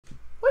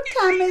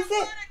time is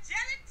it?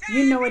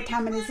 You know what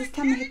time it is. It's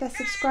time to hit that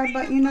subscribe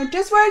button. You know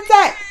just where it's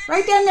at.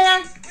 Right down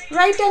there.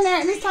 Right down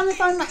there. And it's time to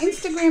follow my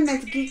Instagram.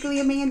 That's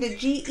Geekly Amanda.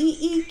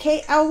 Geekly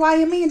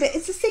Amanda.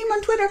 It's the same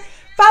on Twitter.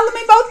 Follow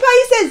me both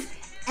places.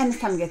 And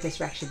it's time to get this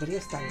reaction video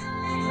started.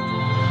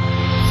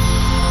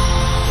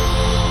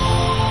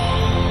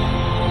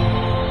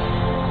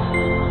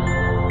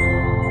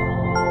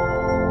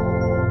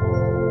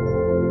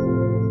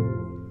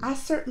 I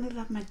certainly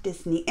love my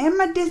Disney and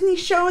my Disney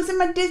shows and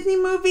my Disney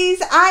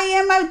movies. I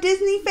am a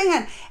Disney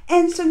fan.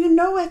 And so you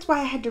know that's why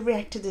I had to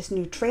react to this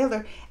new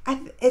trailer.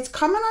 It's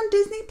coming on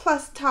Disney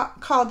Plus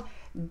called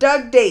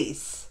Dug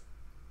Days.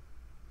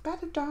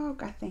 About a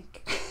dog, I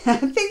think. I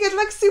think it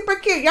looks super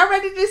cute. Y'all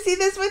ready to see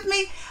this with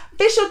me?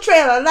 Official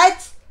trailer.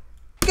 Let's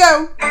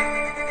go.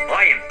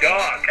 I am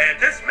Dog, and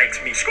this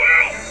makes me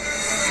squirrel.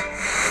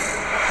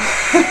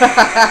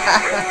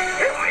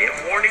 I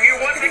am warning you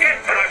once again,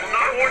 but I will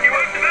not warn you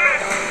after that.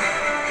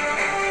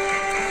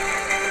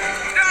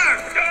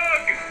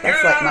 Dog!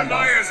 That's like my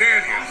dog.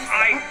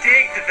 I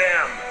digged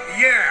them.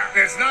 Yeah,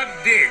 it's not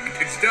digged,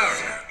 it's dug.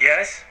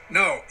 Yes?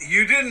 No,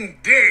 you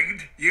didn't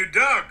digged, you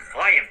dug.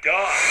 I am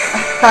Dog.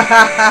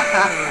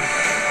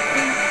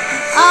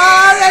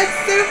 Oh, that's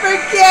super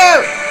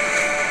cute.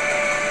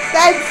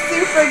 That's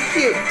super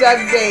cute, Dug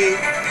Days.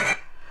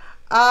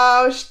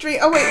 Oh,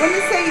 wait, when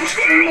you say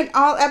streaming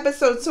all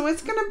episodes, so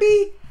it's gonna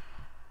be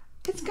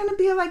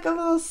like a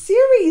little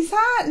series,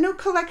 huh? New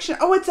collection.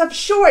 Oh, it's of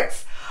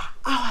shorts.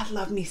 Oh, I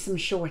love me some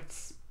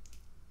shorts.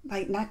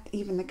 Like, not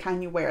even the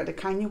kind you wear, the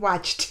kind you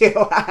watch too. And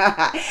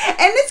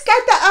it's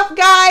got the up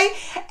guy.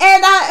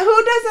 And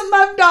who doesn't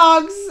love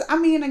dogs? I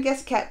mean, I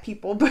guess cat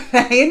people, but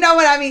you know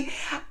what I mean.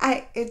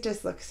 It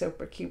just looks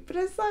super cute. But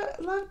it's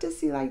love to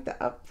see like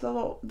the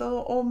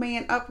little old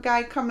man up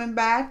guy coming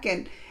back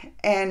and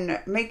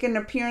making an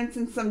appearance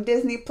in some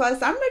Disney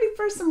Plus. I'm ready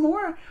for some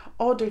more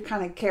older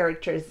kind of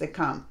characters to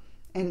come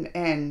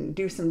and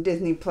do some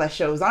Disney Plus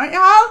shows, aren't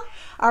y'all?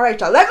 All right,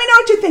 y'all. Let me know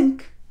what you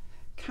think.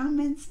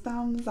 Comments,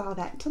 thumbs, all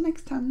that. Until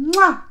next time.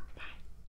 Mwah!